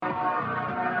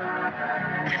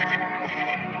Yeah.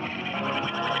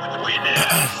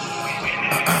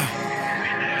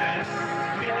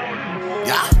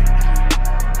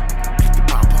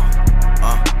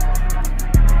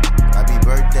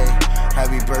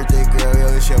 Happy birthday, girl,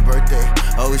 yo, it's your birthday.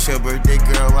 Oh, it's your birthday,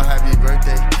 girl, well, happy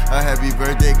birthday. Oh, happy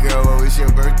birthday, girl, oh, it's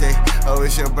your birthday. Oh,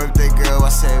 it's your birthday, girl, I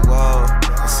say, whoa.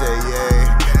 I say,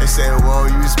 yay. They say, whoa,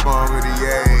 you spawn with a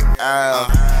yay.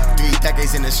 3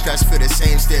 decades in the stress, feel the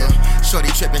same still. Shorty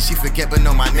trippin', she forget but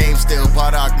know my name still.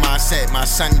 Bardock mindset, my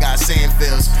son got sand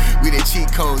feels. We the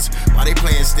cheat codes, why they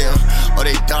playin' still? Oh,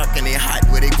 they dark and they hot,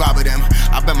 where they robber them.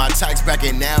 I bet my tax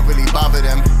bracket now really bother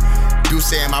them. Do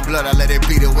say in my blood, I let it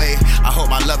bleed away. I hope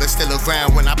my love is still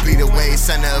around when I bleed away.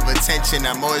 Center of attention,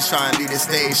 I'm always trying to lead the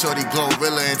stage. Shorty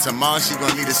Glorilla and tomorrow she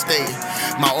gon' need to stay.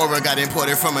 My aura got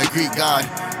imported from a Greek god.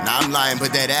 Nah, I'm lying,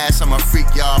 but that ass, I'm a freak,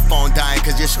 y'all. Phone dying,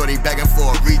 cause your shorty begging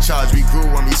for a recharge. We grew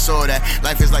when we saw that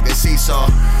life is like a seesaw,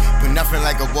 but nothing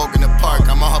like a walk in the park.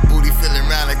 I'm on her booty feeling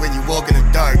round like when you walk in the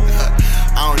dark.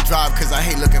 I don't drive cause I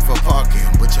hate looking for parking,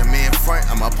 but your man front,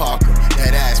 I'ma park him.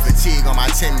 Dead ass, fatigue on my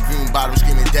 10 green bottom,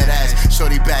 screaming dead ass.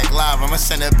 Shorty back live, I'ma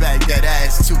send her back dead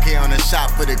ass. 2K on the shop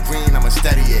for the green, I'ma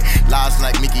steady it. Lies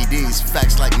like Mickey D's,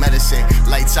 facts like medicine.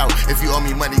 Lights out, if you owe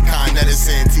me money, Con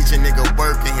Edison. Teach a nigga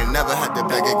work and he'll never have to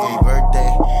beg again.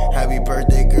 Happy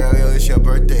birthday, girl, yo, it's your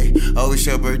birthday. Oh, it's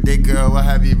your birthday, girl, well,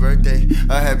 happy birthday.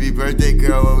 Oh, happy birthday,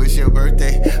 girl, oh, it's your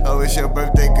birthday. Oh, it's your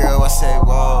birthday, girl, I say,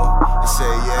 whoa. I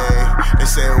say, yay. They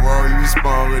say, whoa, you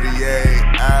spawn with a yay.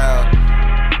 Ow.